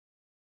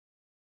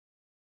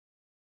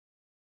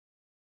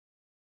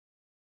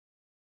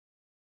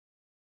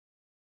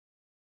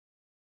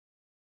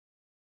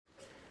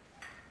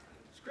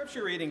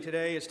Scripture reading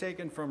today is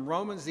taken from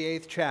Romans, the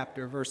 8th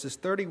chapter, verses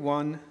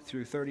 31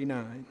 through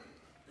 39.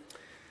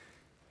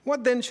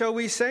 What then shall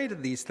we say to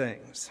these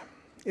things?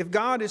 If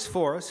God is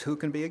for us, who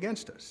can be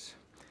against us?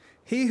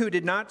 He who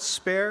did not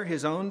spare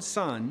his own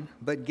son,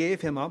 but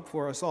gave him up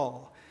for us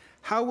all,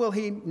 how will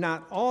he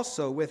not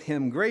also with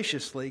him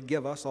graciously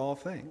give us all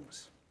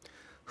things?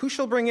 Who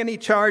shall bring any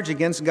charge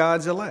against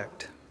God's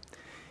elect?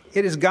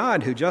 It is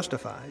God who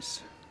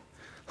justifies.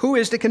 Who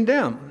is to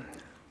condemn?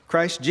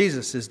 Christ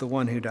Jesus is the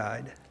one who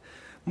died.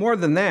 More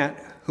than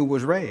that, who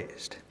was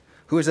raised,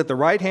 who is at the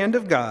right hand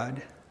of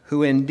God,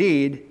 who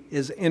indeed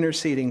is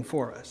interceding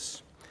for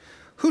us.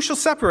 Who shall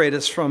separate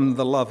us from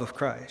the love of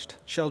Christ?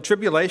 Shall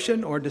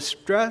tribulation or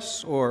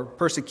distress or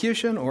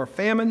persecution or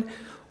famine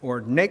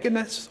or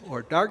nakedness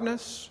or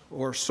darkness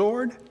or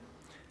sword?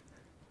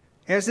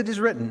 As it is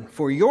written,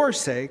 for your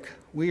sake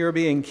we are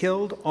being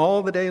killed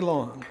all the day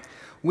long.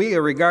 We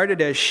are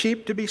regarded as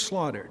sheep to be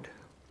slaughtered.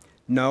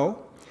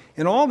 No,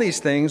 in all these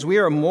things we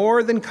are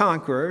more than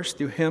conquerors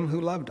through him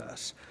who loved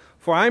us.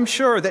 For I am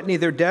sure that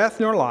neither death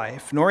nor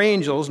life, nor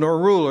angels, nor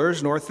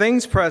rulers, nor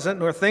things present,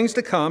 nor things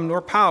to come,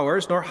 nor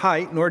powers, nor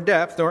height, nor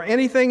depth, nor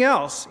anything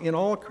else in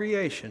all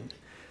creation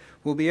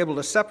will be able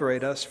to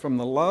separate us from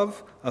the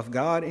love of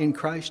God in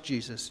Christ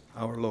Jesus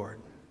our Lord.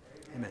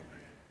 Amen.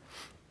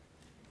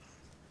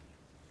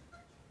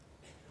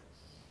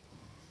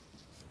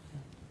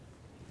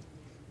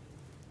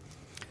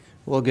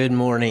 Well, good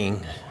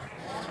morning.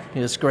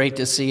 It's great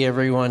to see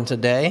everyone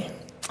today.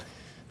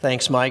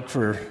 Thanks, Mike,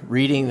 for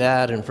reading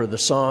that and for the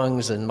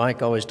songs. And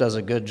Mike always does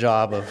a good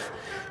job of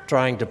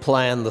trying to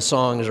plan the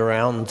songs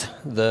around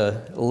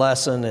the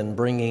lesson and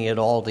bringing it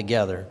all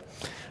together.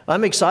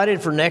 I'm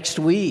excited for next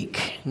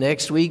week.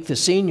 Next week, the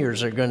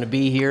seniors are going to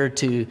be here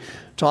to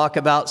talk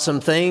about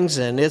some things,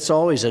 and it's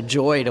always a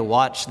joy to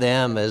watch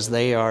them as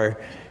they are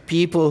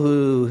people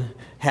who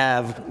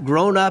have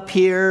grown up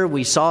here.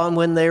 We saw them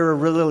when they were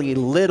really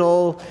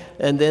little,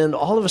 and then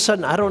all of a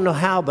sudden, I don't know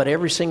how, but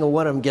every single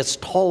one of them gets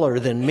taller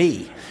than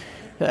me.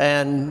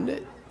 And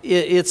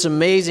it's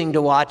amazing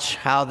to watch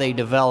how they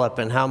develop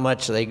and how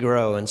much they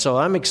grow. And so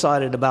I'm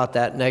excited about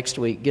that next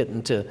week,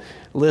 getting to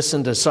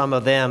listen to some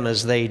of them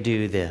as they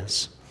do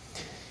this.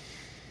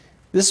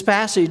 This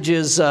passage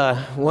is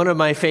one of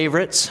my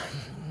favorites.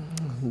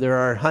 There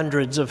are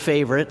hundreds of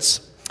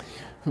favorites,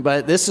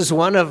 but this is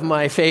one of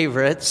my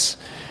favorites.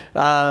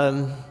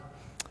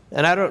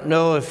 And I don't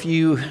know if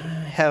you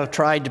have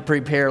tried to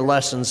prepare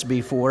lessons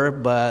before,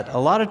 but a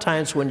lot of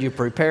times when you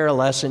prepare a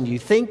lesson, you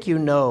think you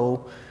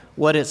know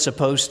what it's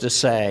supposed to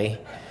say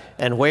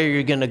and where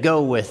you're going to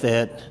go with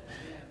it,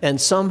 and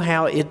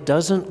somehow it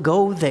doesn't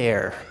go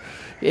there.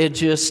 It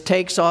just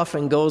takes off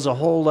and goes a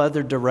whole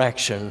other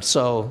direction.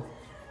 So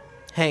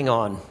hang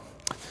on.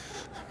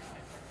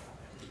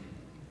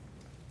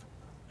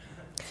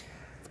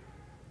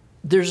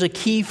 There's a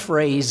key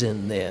phrase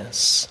in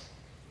this.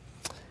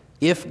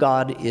 If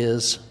God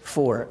is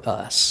for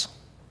us.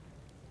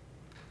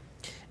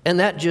 And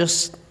that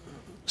just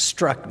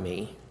struck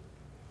me.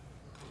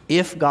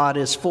 If God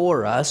is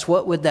for us,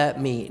 what would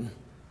that mean?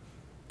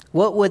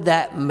 What would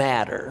that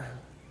matter?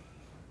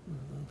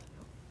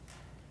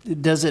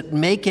 Does it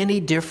make any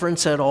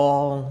difference at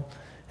all?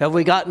 Have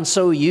we gotten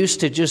so used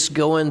to just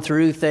going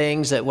through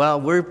things that,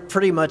 well, we're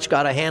pretty much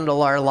got to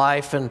handle our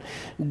life and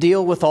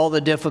deal with all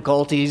the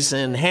difficulties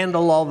and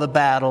handle all the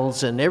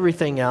battles and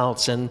everything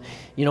else? And,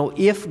 you know,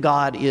 if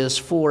God is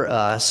for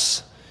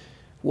us,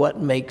 what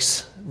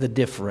makes the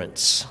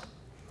difference?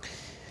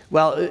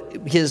 Well,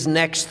 his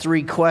next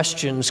three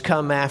questions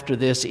come after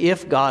this.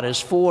 If God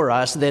is for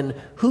us, then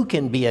who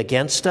can be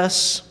against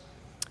us?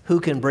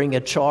 Who can bring a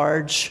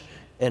charge?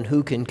 And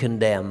who can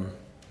condemn?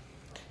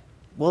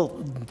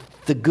 Well,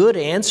 the good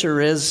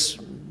answer is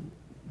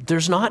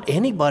there's not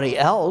anybody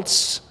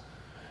else.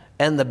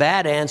 And the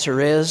bad answer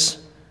is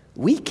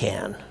we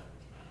can.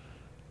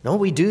 Don't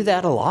we do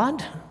that a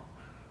lot?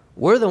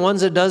 We're the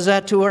ones that does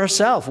that to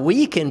ourselves.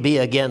 We can be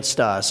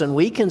against us, and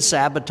we can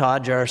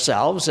sabotage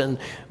ourselves, and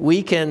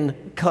we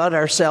can cut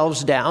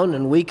ourselves down,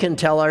 and we can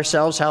tell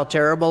ourselves how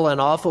terrible and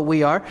awful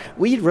we are.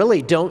 We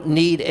really don't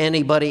need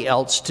anybody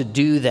else to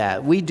do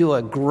that. We do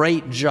a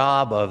great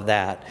job of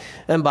that.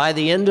 And by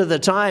the end of the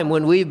time,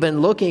 when we've been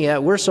looking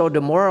at, we're so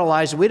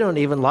demoralized, we don't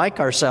even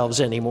like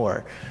ourselves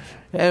anymore.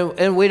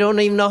 And we don't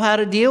even know how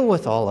to deal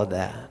with all of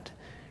that.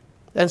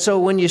 And so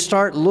when you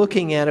start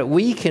looking at it,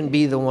 we can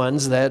be the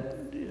ones that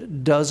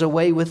does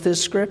away with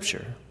this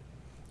scripture.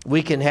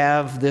 We can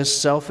have this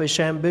selfish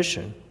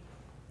ambition.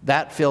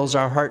 That fills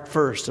our heart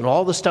first, and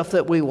all the stuff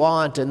that we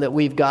want and that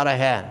we've got to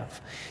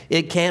have.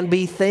 It can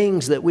be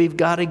things that we've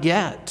got to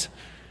get.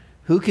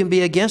 Who can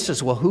be against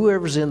us? Well,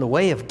 whoever's in the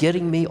way of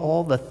getting me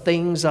all the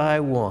things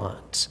I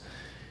want.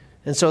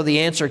 And so the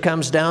answer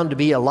comes down to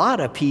be a lot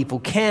of people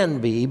can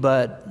be,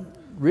 but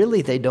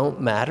really they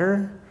don't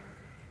matter,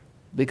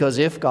 because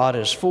if God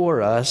is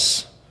for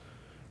us,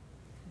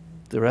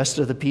 the rest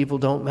of the people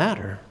don't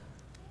matter.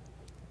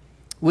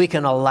 We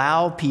can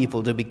allow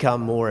people to become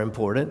more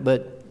important,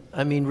 but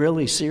I mean,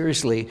 really,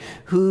 seriously,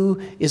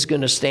 who is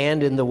going to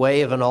stand in the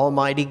way of an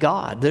almighty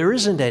God? There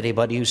isn't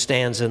anybody who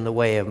stands in the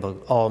way of an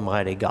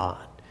almighty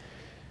God.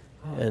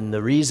 And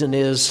the reason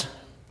is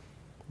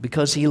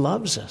because he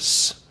loves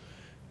us,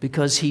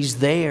 because he's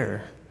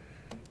there,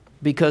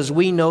 because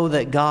we know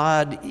that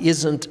God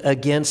isn't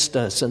against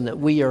us and that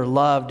we are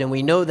loved. And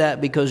we know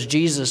that because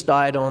Jesus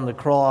died on the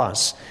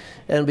cross.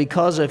 And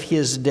because of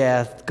his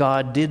death,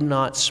 God did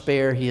not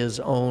spare his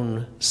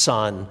own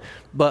son,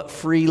 but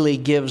freely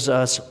gives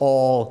us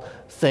all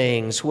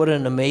things. What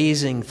an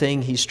amazing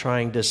thing he's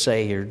trying to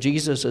say here.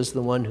 Jesus is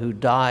the one who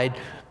died,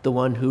 the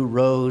one who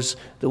rose,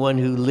 the one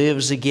who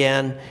lives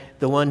again,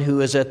 the one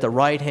who is at the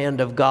right hand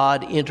of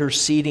God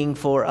interceding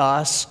for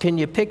us. Can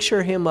you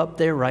picture him up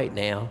there right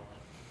now?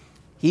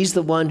 He's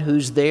the one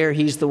who's there.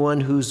 He's the one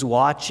who's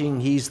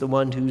watching. He's the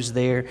one who's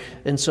there.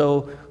 And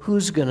so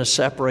who's going to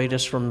separate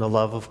us from the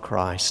love of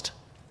Christ?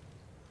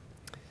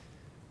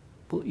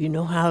 Well, you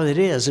know how it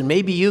is. And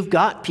maybe you've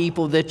got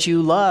people that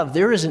you love.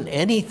 There isn't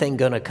anything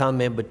going to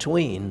come in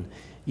between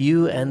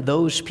you and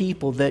those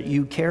people that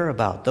you care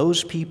about,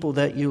 those people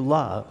that you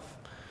love.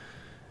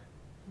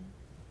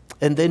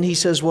 And then he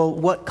says, well,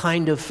 what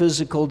kind of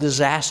physical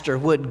disaster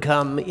would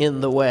come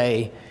in the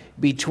way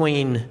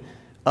between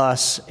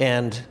us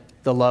and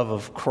the love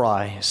of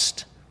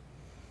Christ?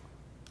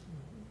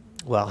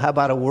 Well, how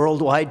about a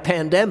worldwide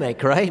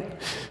pandemic, right?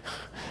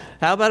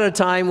 How about a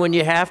time when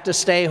you have to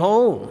stay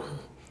home?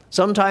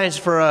 Sometimes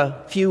for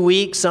a few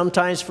weeks,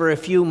 sometimes for a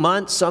few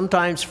months,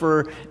 sometimes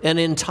for an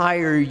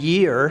entire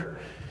year.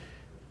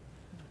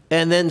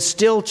 And then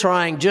still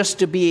trying just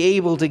to be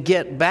able to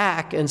get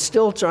back and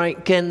still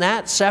trying. Can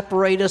that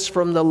separate us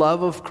from the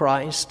love of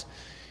Christ?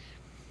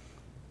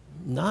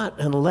 Not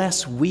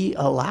unless we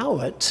allow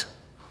it.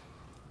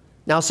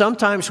 Now,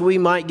 sometimes we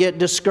might get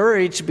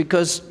discouraged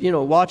because,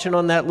 watching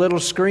on that little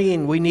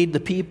screen, we need the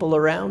people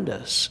around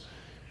us.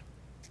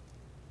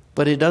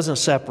 But it doesn't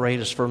separate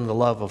us from the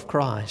love of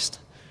Christ.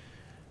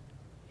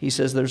 He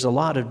says there's a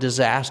lot of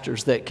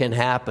disasters that can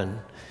happen.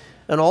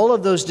 And all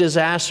of those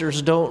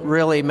disasters don't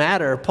really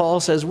matter. Paul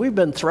says we've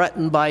been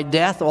threatened by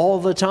death all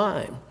the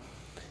time.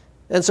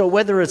 And so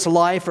whether it's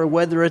life or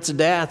whether it's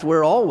death,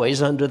 we're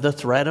always under the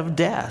threat of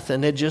death.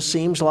 And it just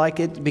seems like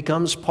it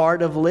becomes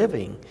part of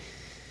living.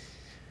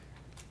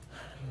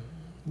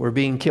 We're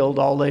being killed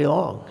all day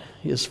long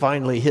is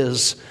finally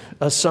his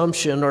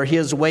assumption or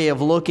his way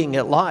of looking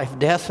at life.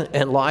 Death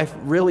and life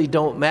really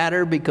don't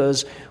matter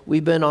because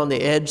we've been on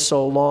the edge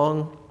so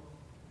long,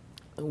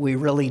 we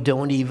really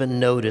don't even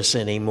notice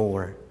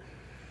anymore.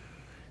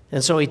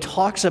 And so he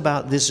talks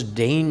about this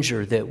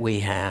danger that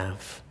we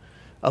have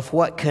of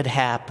what could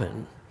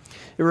happen.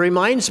 It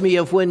reminds me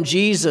of when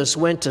Jesus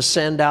went to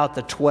send out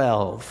the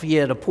 12. He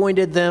had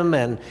appointed them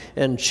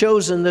and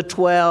chosen the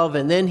 12,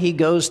 and then he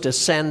goes to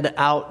send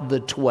out the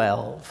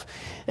 12.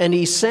 And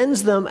he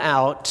sends them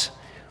out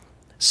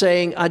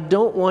saying, I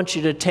don't want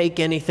you to take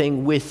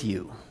anything with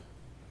you.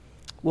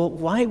 Well,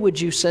 why would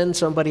you send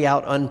somebody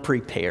out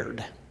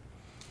unprepared?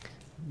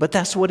 But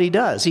that's what he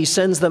does. He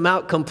sends them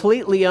out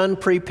completely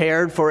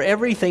unprepared for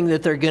everything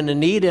that they're going to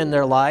need in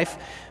their life,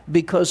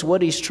 because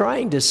what he's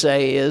trying to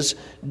say is,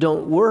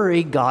 don't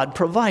worry, God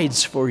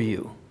provides for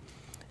you.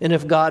 And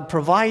if God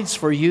provides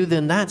for you,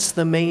 then that's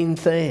the main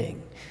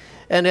thing.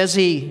 And as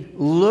he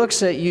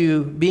looks at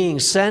you being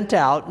sent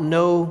out,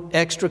 no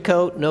extra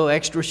coat, no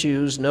extra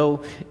shoes,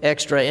 no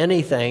extra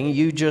anything,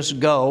 you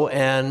just go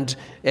and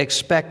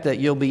expect that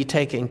you'll be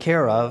taken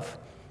care of.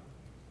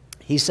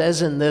 He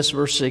says in this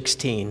verse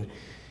 16,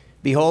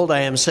 behold,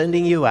 I am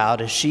sending you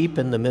out as sheep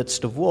in the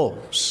midst of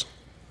wolves.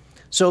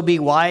 So be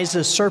wise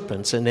as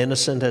serpents and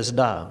innocent as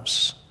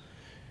doves.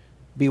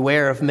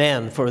 Beware of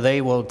men, for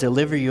they will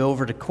deliver you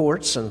over to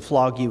courts and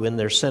flog you in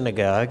their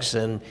synagogues,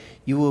 and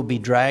you will be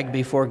dragged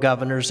before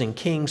governors and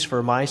kings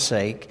for my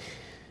sake,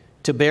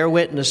 to bear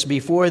witness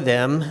before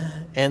them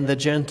and the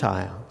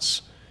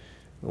Gentiles.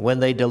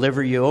 When they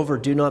deliver you over,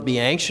 do not be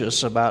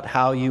anxious about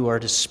how you are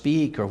to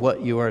speak or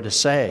what you are to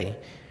say,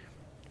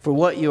 for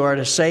what you are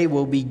to say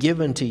will be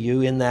given to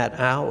you in that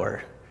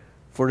hour.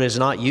 For it is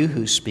not you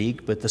who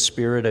speak, but the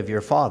Spirit of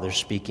your Father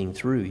speaking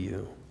through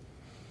you.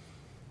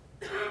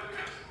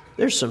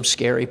 There's some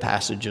scary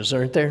passages,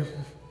 aren't there?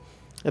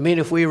 I mean,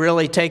 if we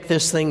really take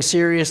this thing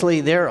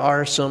seriously, there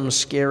are some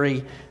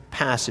scary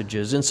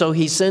passages. And so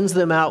he sends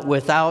them out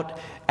without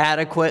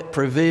adequate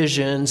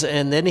provisions,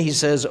 and then he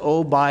says,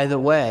 oh, by the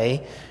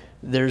way,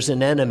 there's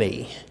an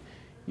enemy.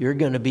 You're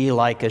going to be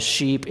like a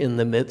sheep in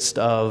the midst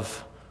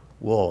of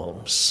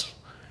wolves.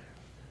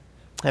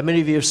 How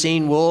many of you have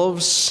seen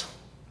wolves?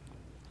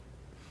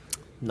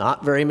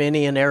 Not very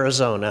many in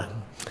Arizona.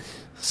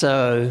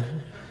 So,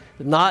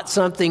 not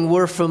something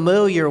we're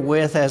familiar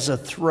with as a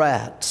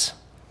threat.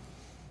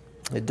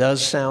 It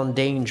does sound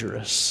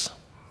dangerous.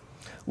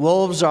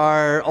 Wolves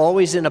are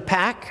always in a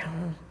pack.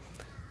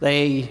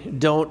 They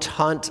don't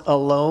hunt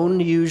alone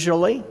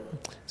usually.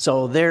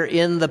 So they're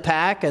in the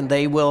pack and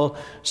they will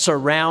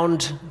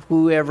surround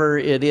whoever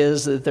it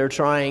is that they're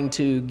trying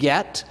to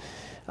get.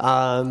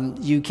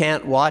 You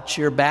can't watch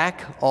your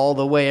back all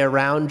the way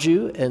around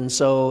you, and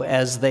so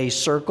as they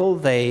circle,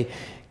 they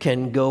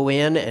can go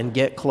in and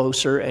get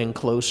closer and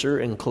closer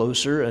and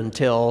closer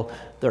until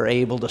they're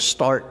able to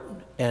start,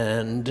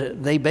 and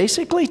they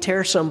basically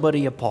tear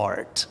somebody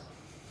apart.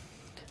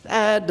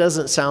 That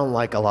doesn't sound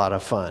like a lot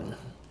of fun,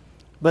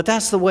 but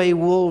that's the way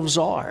wolves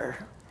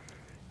are,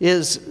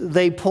 is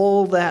they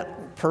pull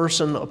that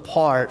person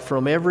apart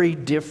from every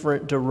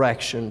different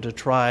direction to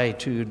try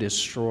to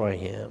destroy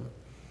him.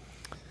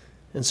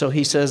 And so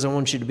he says, I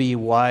want you to be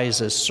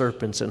wise as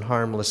serpents and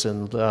harmless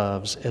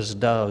as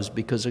doves,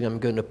 because I'm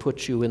going to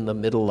put you in the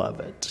middle of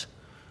it.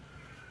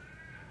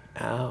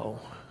 Ow.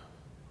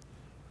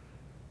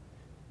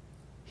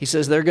 He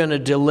says they're going to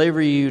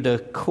deliver you to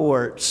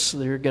courts.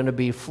 They're going to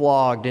be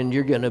flogged, and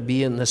you're going to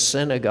be in the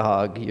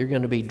synagogue. You're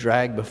going to be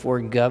dragged before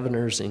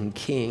governors and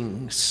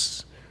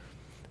kings.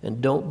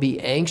 And don't be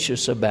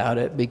anxious about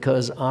it,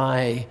 because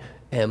I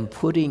am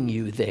putting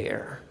you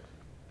there.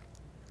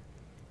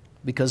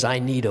 Because I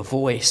need a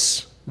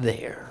voice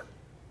there.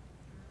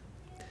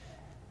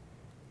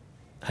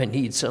 I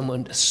need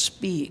someone to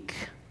speak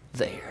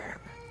there.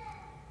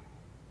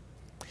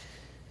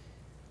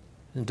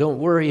 And don't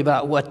worry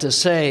about what to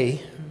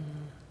say.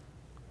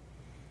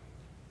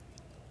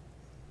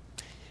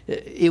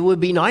 It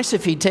would be nice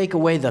if he'd take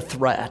away the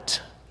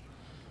threat,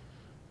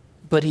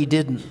 but he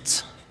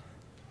didn't.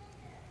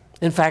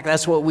 In fact,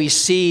 that's what we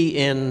see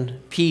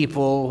in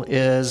people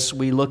as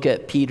we look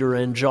at Peter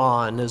and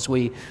John, as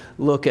we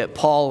look at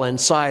Paul and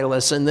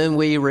Silas, and then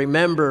we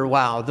remember,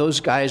 wow,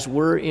 those guys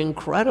were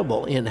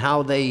incredible in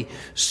how they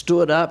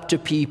stood up to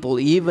people,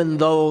 even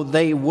though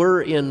they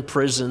were in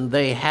prison,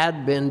 they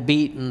had been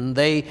beaten,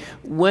 they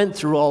went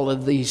through all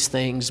of these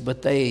things,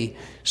 but they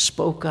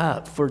spoke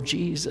up for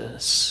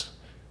Jesus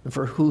and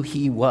for who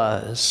he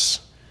was.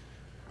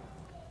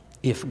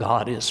 If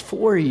God is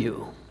for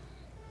you,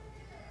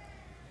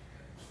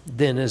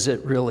 then is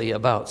it really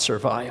about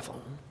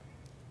survival?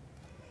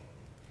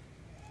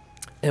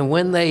 And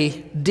when they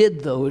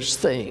did those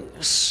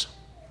things,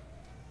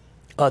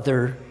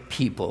 other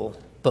people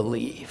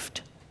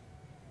believed.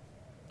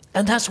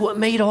 And that's what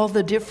made all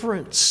the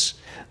difference.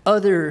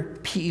 Other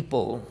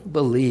people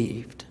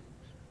believed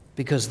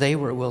because they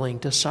were willing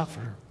to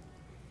suffer.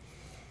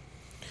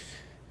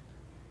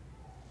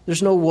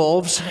 There's no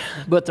wolves,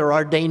 but there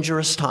are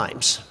dangerous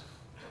times.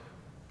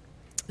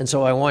 And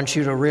so I want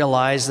you to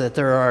realize that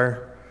there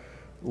are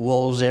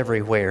wolves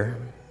everywhere.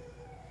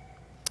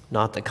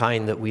 Not the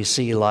kind that we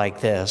see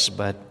like this,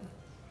 but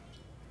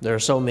there are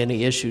so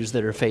many issues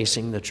that are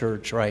facing the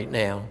church right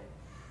now,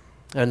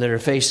 and that are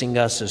facing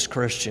us as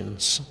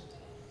Christians.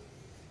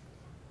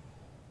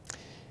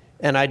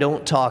 And I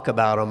don't talk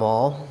about them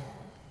all,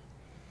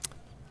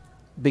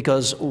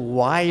 because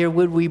why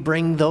would we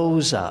bring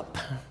those up?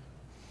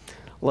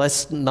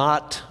 Let's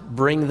not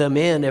bring them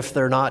in if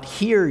they're not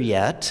here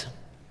yet.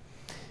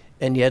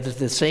 And yet at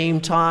the same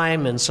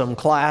time, in some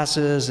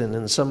classes and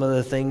in some of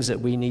the things that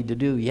we need to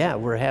do, yeah,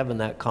 we're having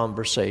that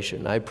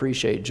conversation. I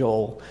appreciate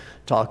Joel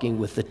talking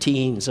with the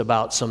teens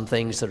about some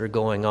things that are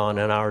going on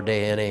in our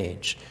day and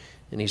age.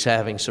 And he's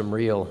having some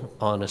real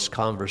honest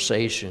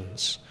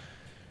conversations.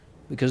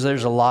 Because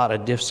there's a lot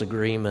of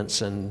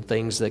disagreements and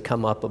things that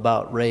come up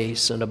about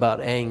race and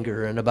about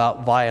anger and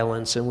about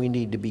violence, and we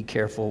need to be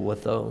careful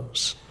with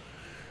those.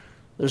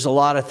 There's a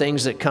lot of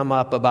things that come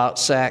up about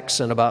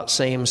sex and about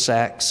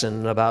same-sex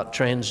and about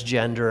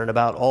transgender and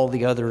about all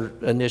the other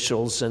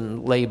initials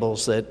and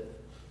labels that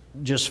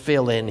just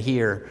fill in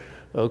here,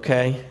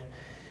 okay?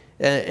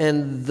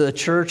 And the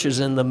church is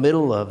in the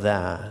middle of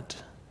that.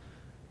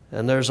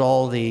 And there's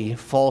all the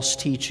false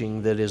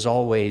teaching that is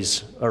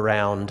always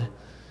around.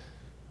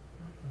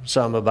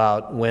 Some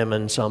about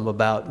women, some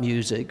about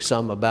music,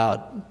 some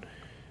about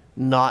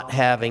not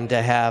having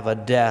to have a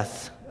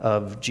death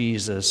of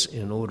Jesus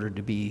in order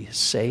to be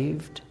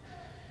saved.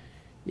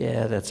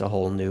 Yeah, that's a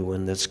whole new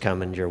one that's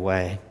coming your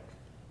way.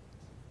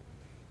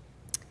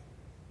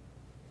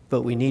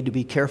 But we need to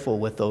be careful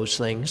with those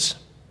things.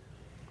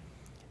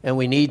 And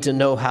we need to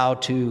know how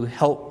to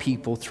help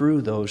people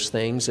through those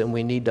things. And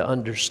we need to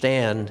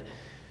understand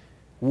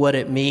what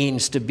it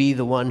means to be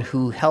the one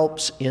who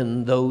helps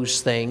in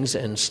those things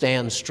and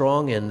stand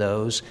strong in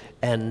those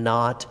and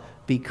not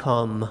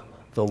become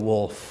the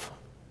wolf.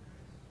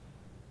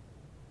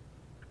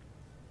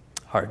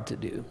 Hard to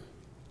do.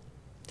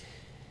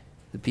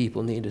 The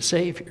people need a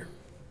Savior.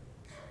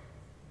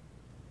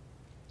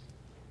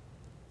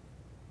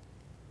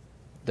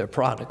 They're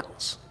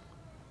prodigals.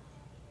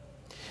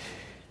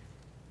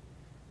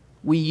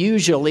 We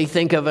usually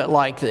think of it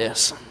like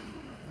this.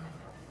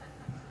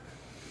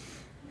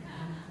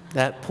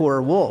 That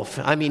poor wolf.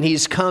 I mean,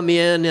 he's come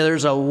in,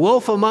 there's a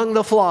wolf among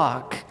the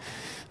flock.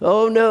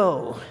 Oh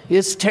no,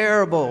 it's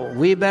terrible.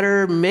 We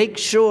better make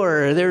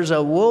sure there's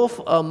a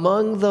wolf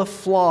among the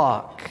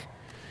flock.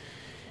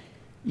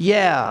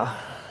 Yeah,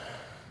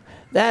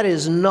 that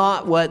is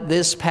not what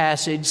this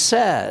passage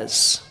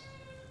says.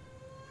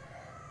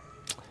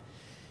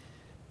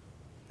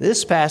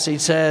 This passage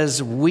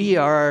says we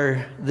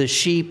are the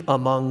sheep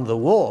among the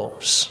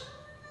wolves.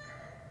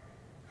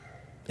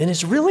 And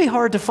it's really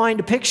hard to find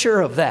a picture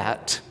of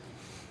that.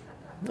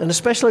 And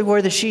especially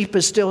where the sheep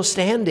is still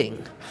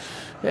standing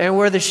and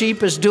where the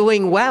sheep is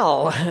doing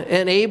well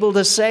and able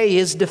to say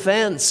his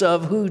defense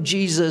of who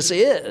Jesus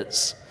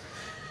is.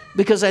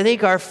 Because I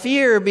think our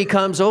fear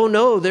becomes, oh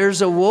no,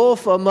 there's a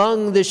wolf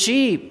among the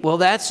sheep. Well,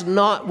 that's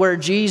not where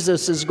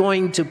Jesus is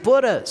going to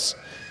put us.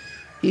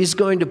 He's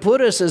going to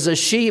put us as a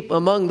sheep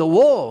among the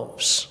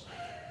wolves.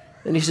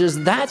 And he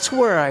says, that's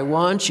where I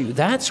want you.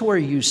 That's where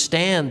you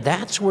stand.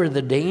 That's where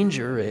the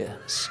danger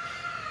is.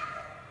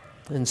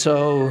 And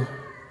so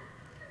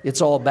it's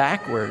all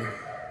backward.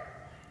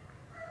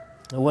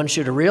 I want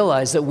you to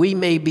realize that we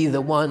may be the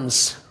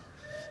ones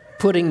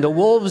putting the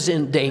wolves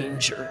in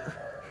danger.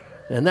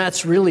 And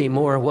that's really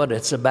more what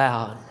it's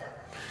about.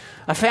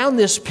 I found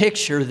this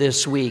picture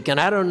this week, and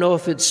I don't know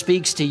if it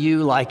speaks to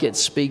you like it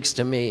speaks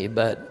to me,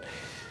 but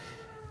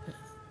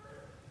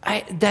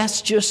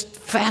that's just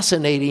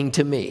fascinating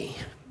to me.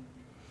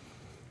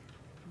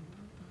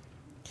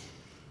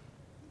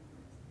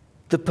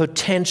 The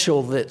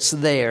potential that's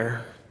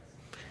there,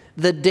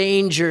 the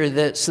danger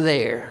that's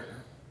there,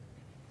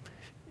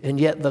 and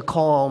yet the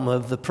calm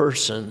of the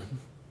person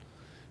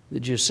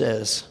that just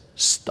says,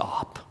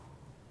 stop.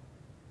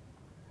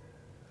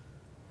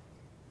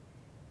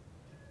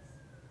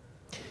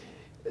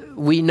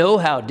 We know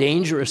how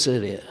dangerous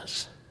it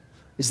is.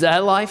 Is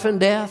that life and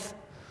death?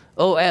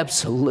 Oh,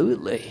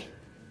 absolutely.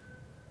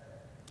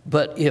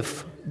 But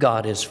if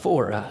God is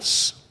for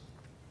us,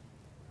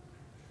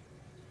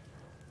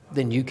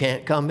 then you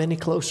can't come any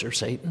closer,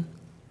 Satan.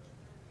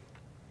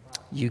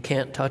 You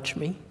can't touch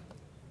me.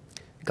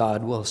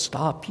 God will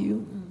stop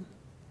you,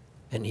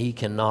 and he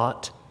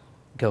cannot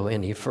go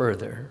any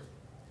further.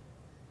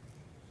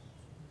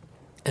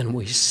 And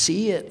we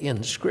see it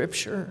in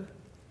Scripture.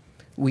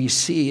 We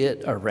see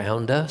it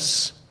around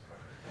us.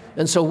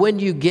 And so when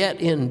you get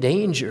in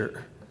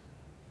danger,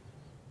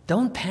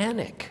 don't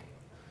panic.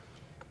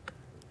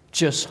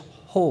 Just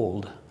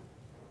hold.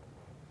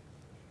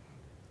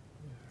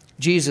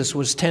 Jesus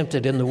was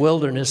tempted in the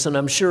wilderness, and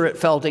I'm sure it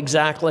felt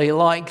exactly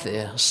like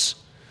this.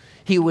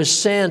 He was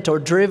sent or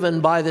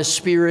driven by the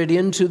Spirit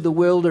into the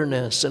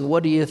wilderness. And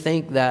what do you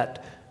think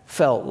that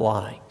felt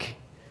like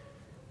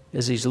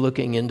as he's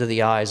looking into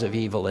the eyes of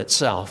evil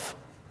itself?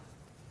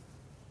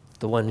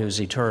 The one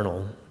who's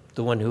eternal,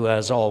 the one who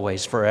has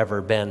always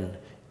forever been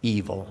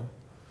evil.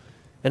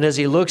 And as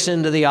he looks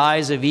into the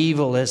eyes of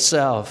evil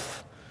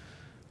itself,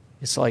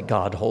 it's like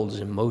God holds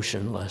him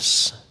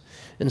motionless.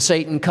 And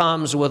Satan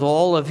comes with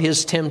all of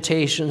his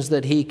temptations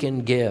that he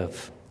can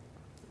give.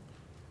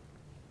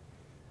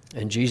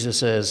 And Jesus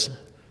says,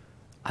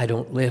 I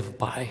don't live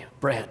by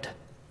bread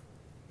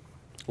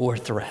or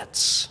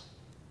threats.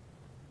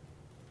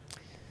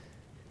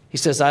 He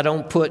says, I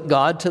don't put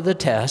God to the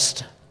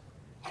test,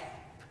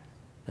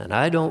 and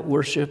I don't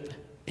worship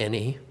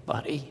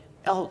anybody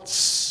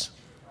else.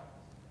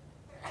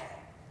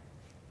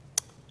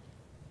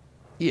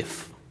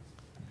 If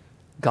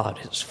God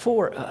is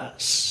for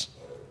us.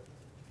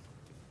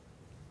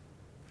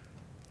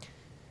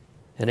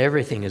 And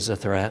everything is a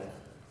threat,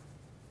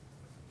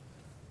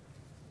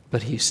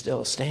 but he's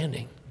still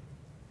standing.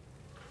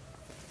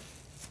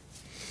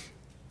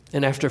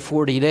 And after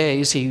 40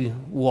 days, he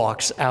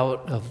walks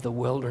out of the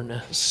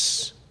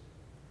wilderness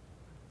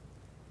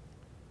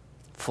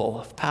full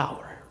of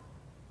power.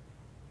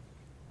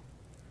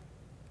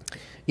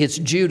 It's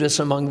Judas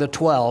among the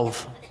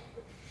 12.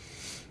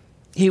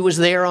 He was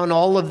there on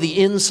all of the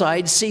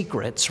inside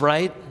secrets,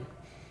 right?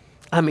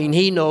 I mean,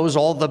 he knows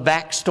all the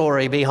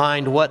backstory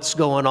behind what's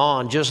going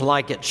on, just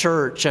like at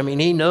church. I mean,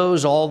 he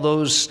knows all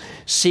those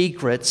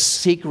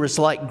secrets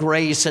like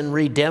grace and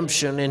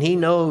redemption, and he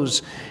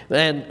knows,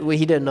 and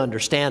he didn't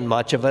understand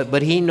much of it,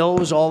 but he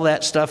knows all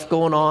that stuff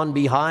going on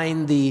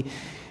behind the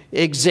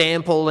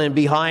example and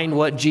behind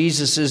what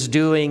Jesus is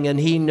doing, and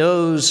he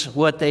knows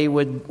where they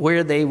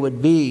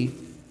would be.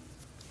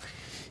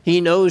 He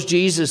knows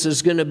Jesus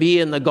is going to be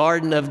in the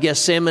Garden of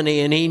Gethsemane,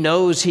 and he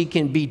knows he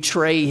can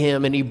betray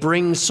him, and he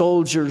brings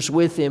soldiers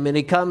with him, and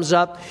he comes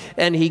up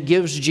and he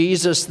gives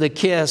Jesus the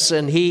kiss,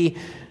 and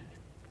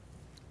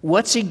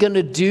what's he going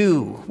to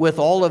do with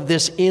all of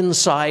this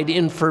inside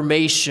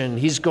information?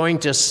 He's going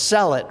to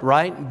sell it,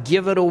 right?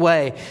 Give it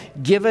away.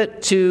 Give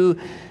it to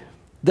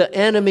the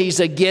enemies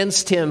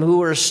against him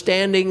who are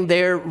standing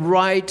there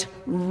right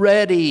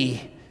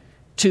ready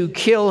to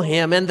kill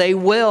him, and they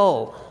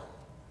will.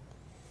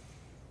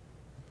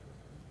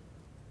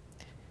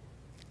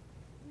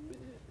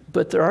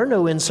 But there are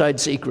no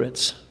inside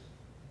secrets.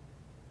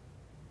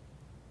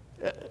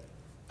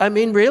 I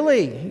mean,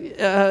 really,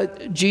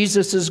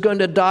 Jesus is going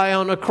to die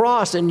on a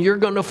cross and you're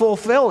going to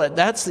fulfill it.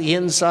 That's the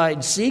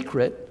inside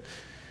secret.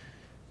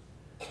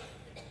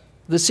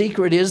 The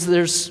secret is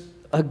there's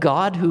a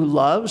God who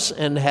loves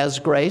and has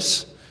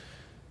grace.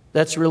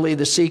 That's really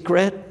the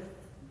secret.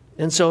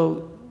 And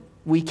so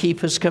we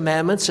keep his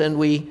commandments and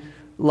we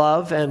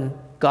love, and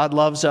God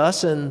loves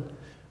us, and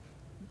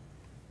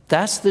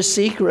that's the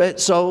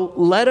secret. So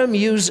let them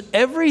use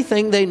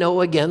everything they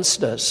know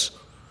against us,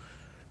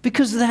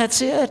 because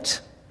that's it.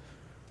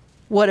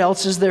 What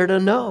else is there to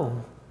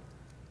know?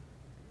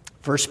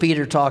 1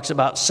 Peter talks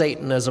about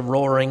Satan as a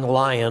roaring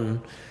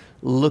lion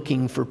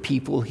looking for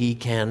people he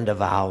can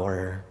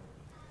devour.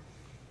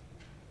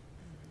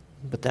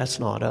 But that's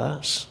not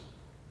us.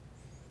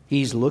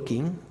 He's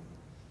looking.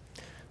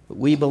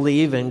 We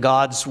believe in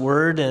God's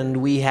word, and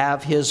we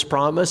have his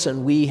promise,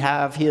 and we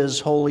have his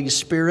Holy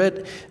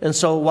Spirit. And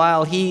so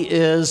while he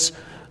is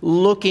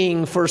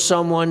looking for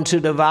someone to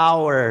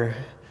devour,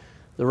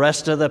 the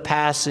rest of the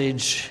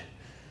passage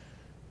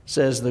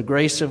says, the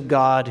grace of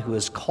God who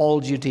has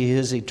called you to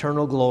his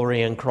eternal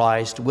glory in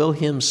Christ will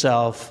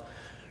himself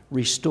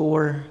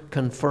restore,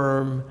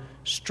 confirm,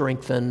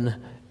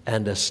 strengthen,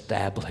 and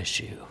establish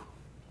you.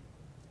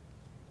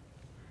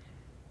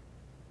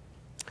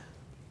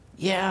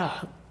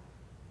 Yeah.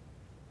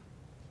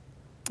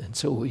 And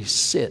so we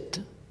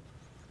sit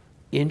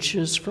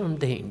inches from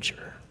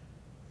danger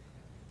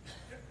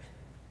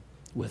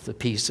with the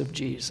peace of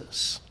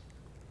Jesus.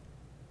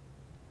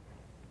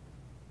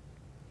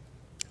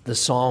 The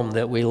psalm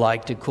that we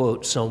like to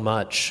quote so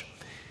much,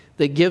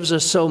 that gives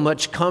us so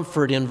much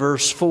comfort in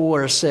verse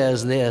 4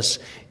 says this,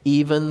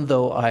 even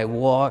though I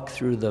walk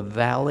through the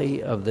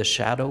valley of the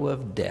shadow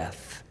of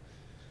death,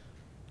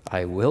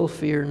 I will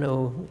fear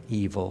no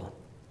evil,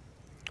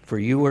 for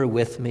you are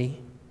with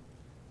me.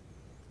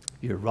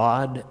 Your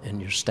rod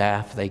and your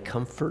staff, they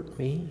comfort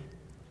me.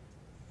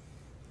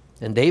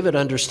 And David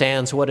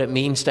understands what it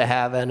means to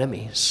have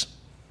enemies.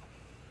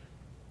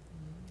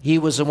 He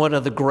was one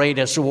of the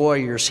greatest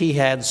warriors. He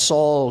had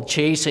Saul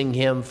chasing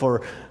him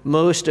for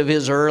most of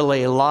his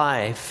early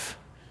life.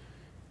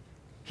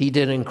 He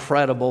did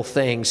incredible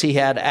things. He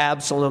had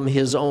Absalom,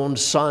 his own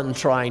son,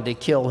 trying to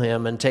kill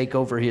him and take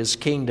over his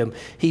kingdom.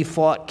 He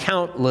fought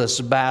countless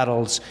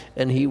battles,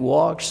 and he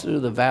walks through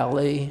the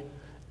valley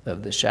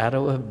of the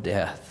shadow of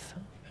death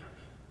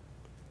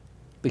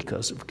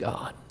because of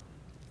God.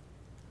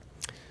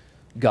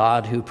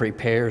 God who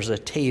prepares a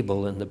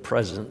table in the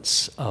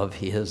presence of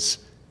his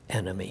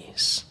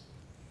enemies.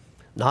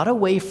 Not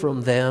away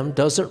from them,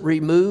 doesn't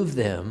remove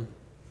them.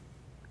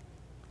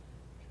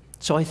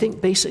 So I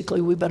think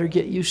basically we better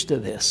get used to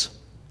this.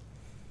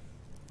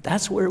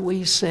 That's where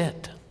we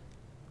sit.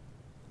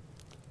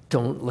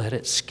 Don't let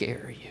it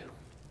scare you.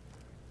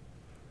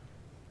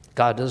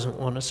 God doesn't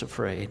want us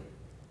afraid,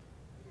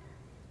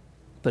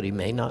 but he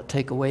may not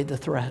take away the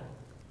threat.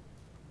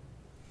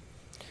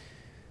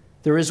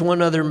 There is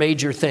one other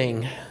major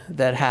thing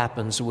that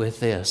happens with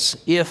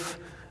this. If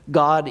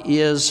God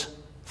is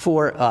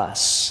for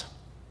us,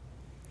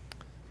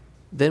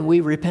 then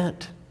we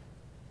repent.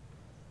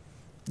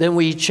 Then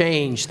we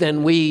change.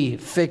 Then we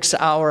fix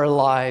our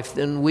life.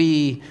 Then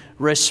we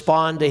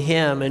respond to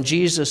him. And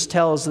Jesus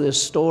tells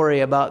this story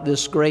about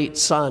this great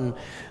son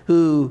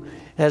who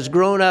has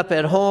grown up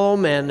at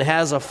home and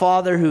has a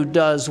father who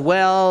does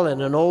well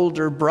and an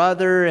older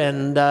brother.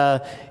 And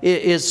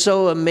it is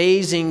so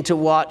amazing to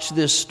watch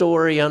this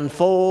story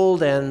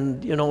unfold.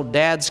 And, you know,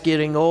 dad's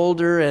getting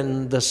older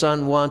and the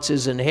son wants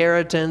his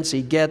inheritance.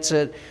 He gets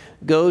it,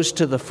 goes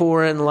to the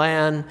foreign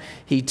land.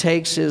 He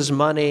takes his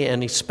money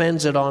and he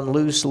spends it on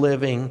loose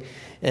living.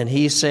 And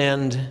he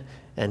sinned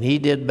and he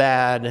did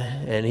bad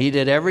and he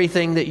did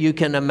everything that you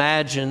can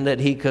imagine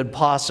that he could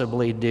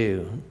possibly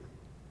do.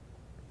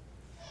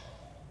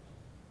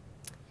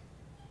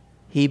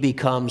 He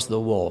becomes the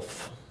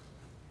wolf.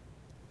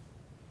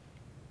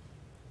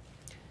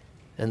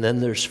 And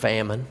then there's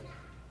famine.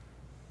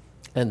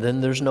 And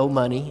then there's no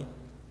money.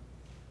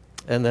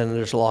 And then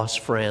there's lost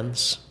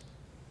friends.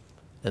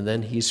 And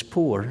then he's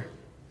poor.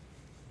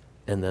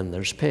 And then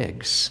there's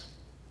pigs.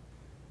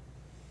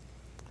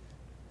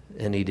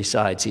 And he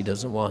decides he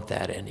doesn't want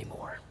that anymore.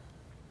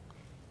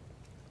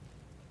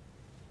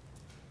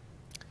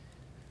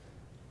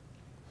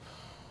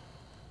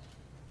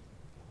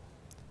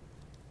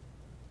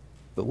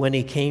 But when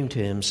he came to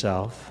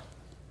himself,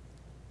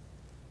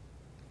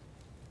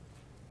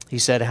 he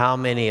said, how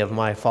many of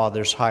my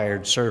father's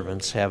hired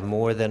servants have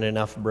more than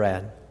enough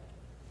bread?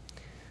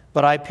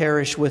 But I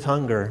perish with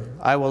hunger.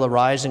 I will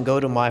arise and go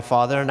to my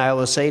father, and I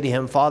will say to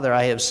him, Father,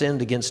 I have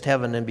sinned against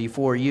heaven and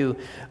before you.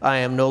 I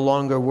am no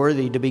longer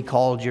worthy to be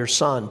called your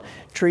son.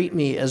 Treat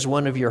me as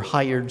one of your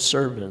hired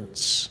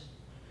servants.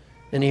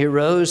 And he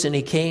arose and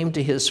he came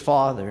to his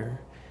father.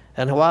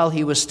 And while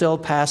he was still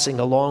passing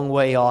a long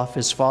way off,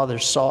 his father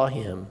saw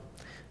him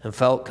and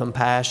felt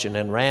compassion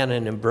and ran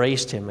and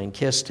embraced him and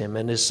kissed him.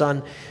 And his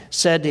son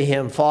said to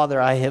him,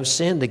 Father, I have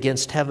sinned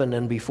against heaven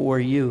and before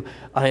you.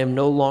 I am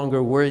no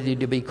longer worthy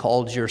to be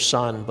called your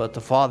son. But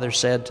the father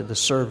said to the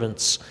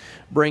servants,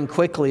 bring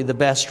quickly the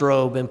best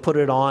robe and put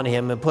it on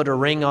him, and put a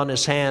ring on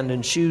his hand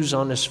and shoes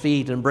on his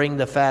feet, and bring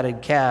the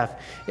fatted calf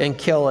and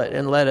kill it,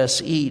 and let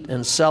us eat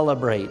and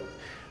celebrate.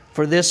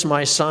 For this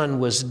my son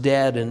was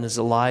dead and is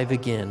alive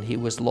again. He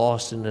was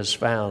lost and is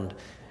found.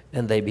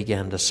 And they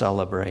began to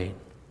celebrate.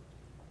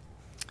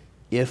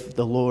 If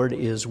the Lord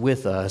is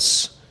with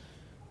us,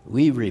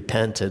 we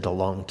repented a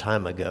long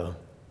time ago,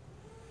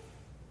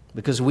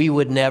 because we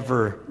would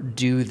never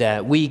do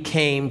that. We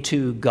came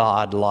to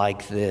God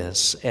like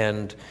this,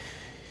 and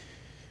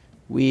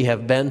We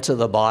have been to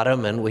the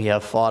bottom and we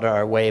have fought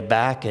our way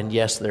back. And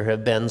yes, there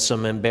have been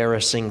some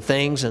embarrassing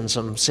things and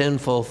some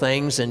sinful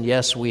things. And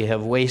yes, we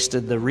have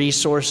wasted the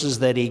resources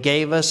that He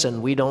gave us,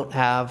 and we don't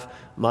have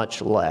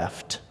much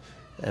left.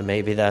 And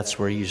maybe that's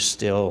where you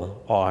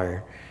still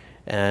are.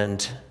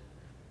 And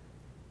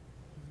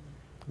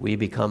we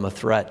become a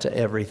threat to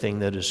everything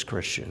that is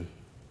Christian.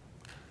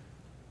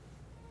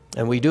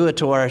 And we do it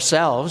to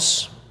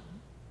ourselves.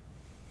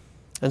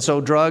 And so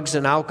drugs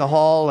and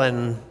alcohol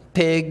and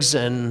pigs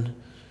and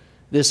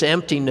this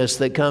emptiness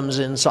that comes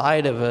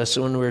inside of us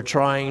when we're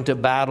trying to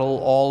battle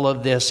all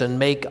of this and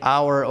make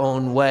our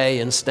own way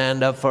and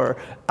stand up for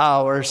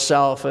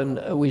ourselves,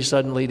 and we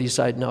suddenly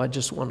decide, no, I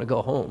just want to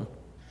go home.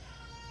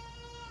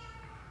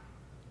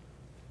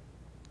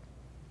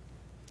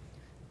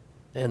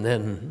 And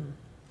then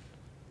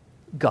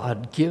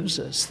God gives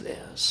us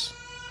this.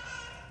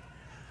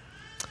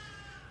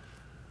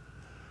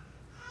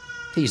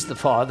 He's the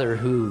Father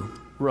who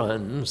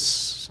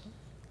runs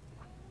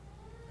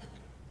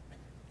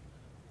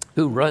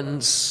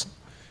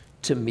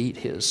to meet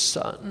His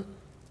Son.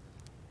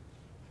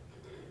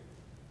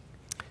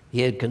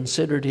 He had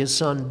considered His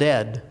Son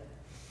dead,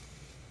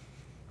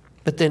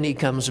 but then He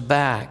comes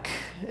back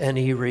and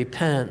He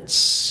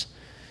repents,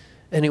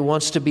 and He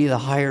wants to be the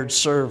hired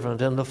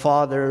servant, and the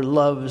Father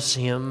loves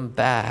Him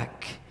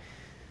back,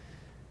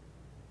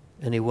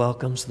 and He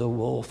welcomes the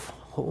wolf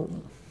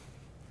home.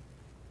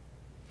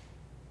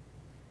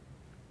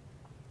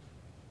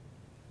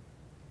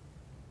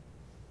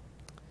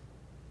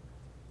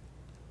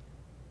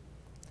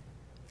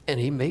 And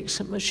He makes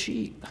him a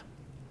sheep.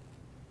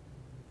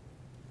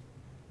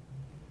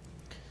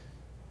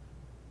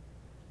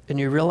 And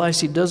you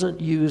realize He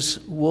doesn't use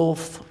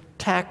wolf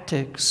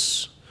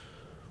tactics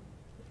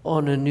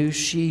on a new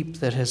sheep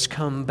that has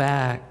come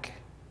back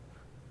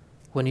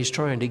when He's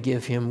trying to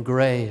give him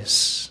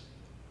grace.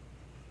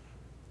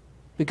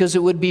 Because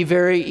it would be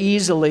very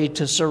easily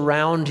to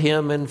surround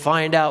him and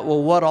find out,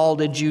 well, what all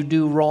did you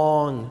do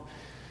wrong?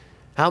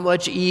 How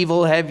much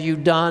evil have you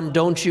done?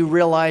 Don't you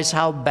realize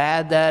how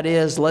bad that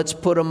is? Let's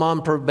put him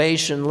on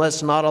probation.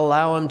 Let's not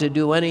allow him to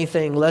do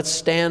anything. Let's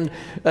stand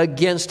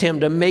against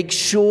him to make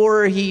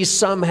sure he's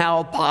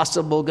somehow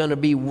possible going to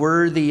be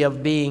worthy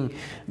of being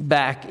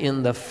back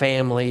in the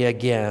family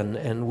again.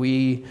 And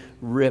we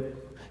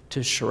rip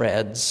to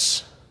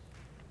shreds.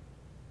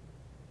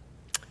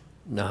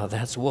 No,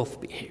 that's wolf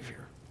behavior.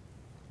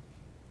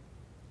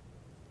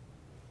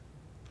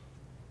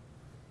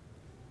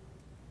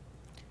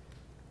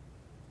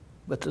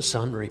 But the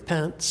Son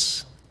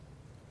repents,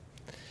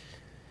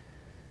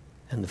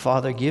 and the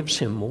Father gives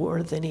him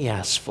more than he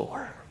asked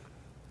for.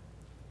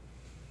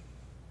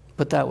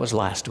 But that was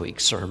last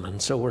week's sermon,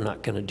 so we're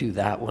not going to do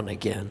that one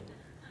again.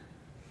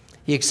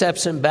 He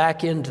accepts him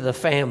back into the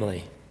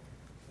family.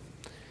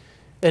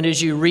 And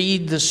as you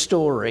read the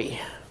story,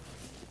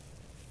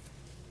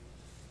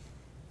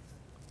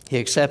 He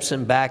accepts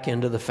him back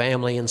into the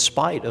family in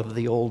spite of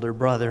the older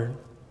brother,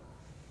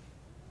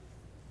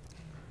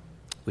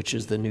 which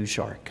is the new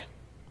shark.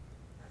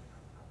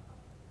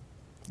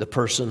 The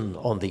person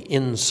on the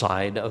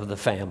inside of the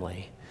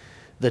family,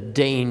 the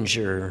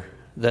danger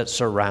that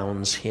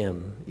surrounds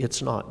him.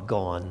 It's not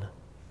gone.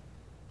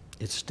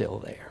 It's still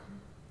there.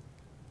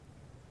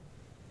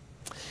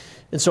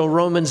 And so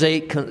Romans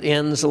 8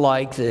 ends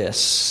like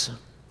this.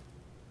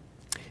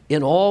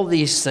 In all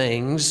these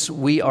things,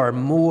 we are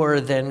more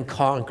than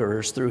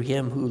conquerors through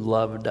Him who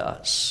loved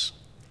us.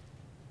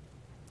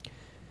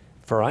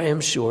 For I am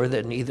sure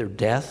that neither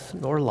death,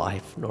 nor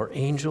life, nor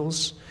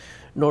angels,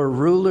 nor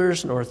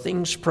rulers, nor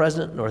things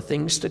present, nor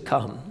things to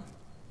come,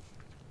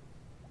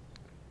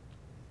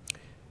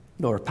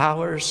 nor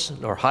powers,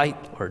 nor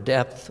height, or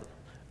depth,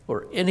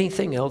 or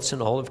anything else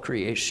in all of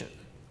creation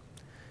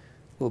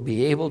will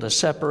be able to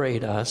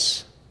separate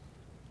us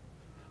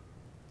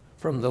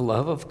from the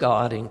love of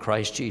God in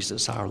Christ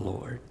Jesus our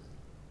Lord.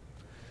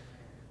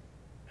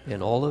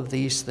 In all of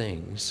these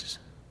things,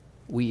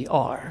 we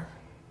are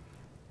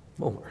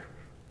more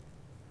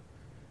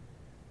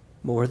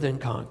than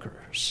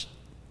conquerors,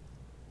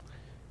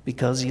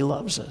 because He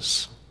loves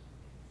us.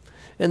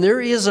 And there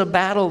is a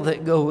battle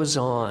that goes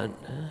on.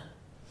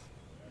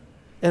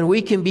 And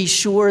we can be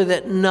sure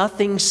that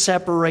nothing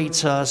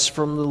separates us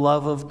from the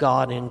love of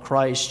God in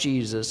Christ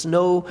Jesus.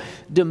 No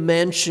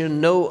dimension,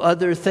 no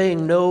other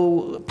thing,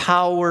 no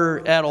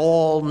power at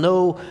all,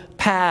 no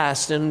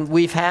past. And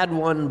we've had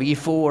one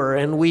before,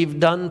 and we've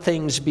done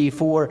things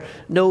before.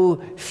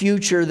 No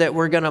future that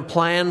we're going to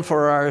plan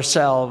for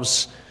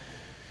ourselves.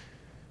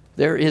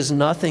 There is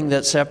nothing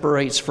that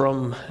separates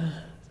from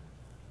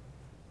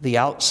the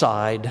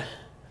outside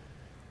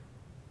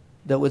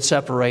that would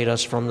separate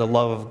us from the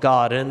love of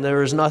God. And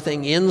there is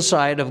nothing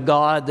inside of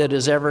God that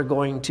is ever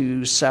going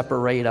to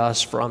separate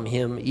us from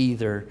Him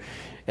either.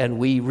 And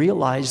we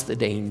realize the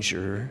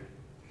danger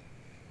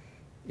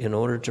in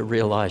order to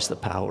realize the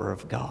power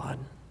of God.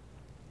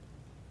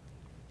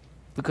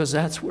 Because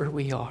that's where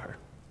we are.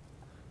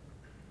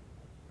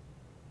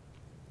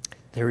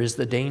 There is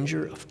the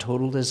danger of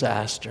total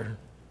disaster.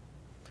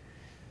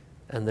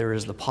 and there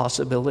is the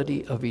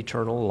possibility of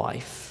eternal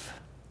life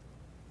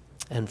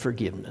and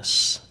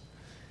forgiveness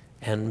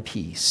and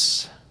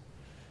peace.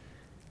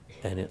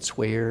 And it's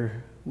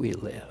where we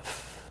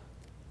live.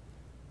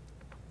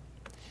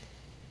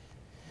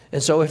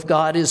 And so if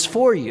God is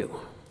for you,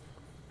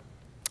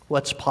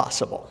 what's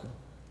possible?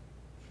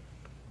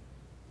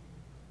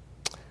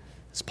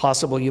 It's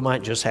possible you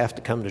might just have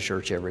to come to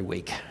church every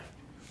week.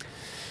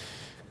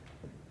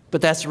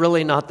 But that's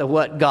really not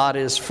what God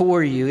is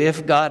for you.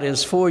 If God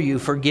is for you,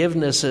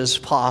 forgiveness is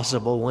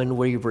possible when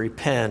we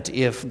repent.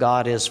 If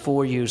God is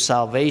for you,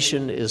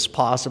 salvation is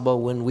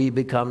possible when we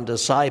become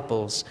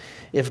disciples.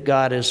 If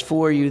God is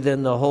for you,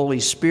 then the Holy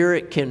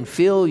Spirit can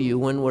fill you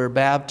when we're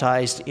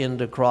baptized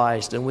into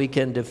Christ, and we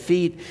can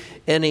defeat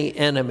any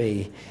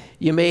enemy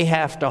you may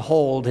have to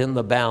hold in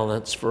the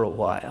balance for a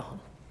while.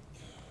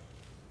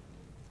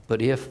 But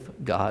if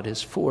God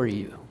is for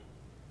you,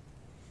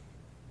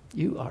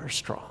 you are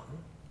strong.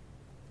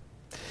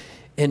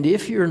 And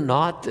if you're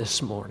not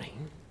this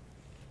morning,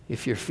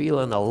 if you're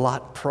feeling a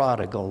lot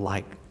prodigal,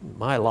 like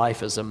my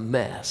life is a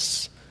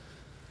mess,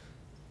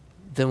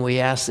 then we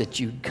ask that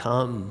you'd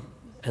come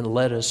and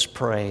let us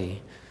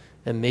pray.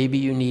 And maybe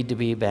you need to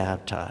be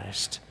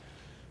baptized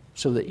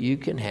so that you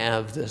can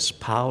have this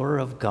power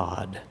of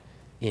God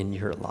in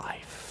your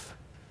life.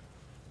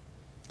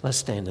 Let's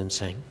stand and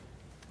sing.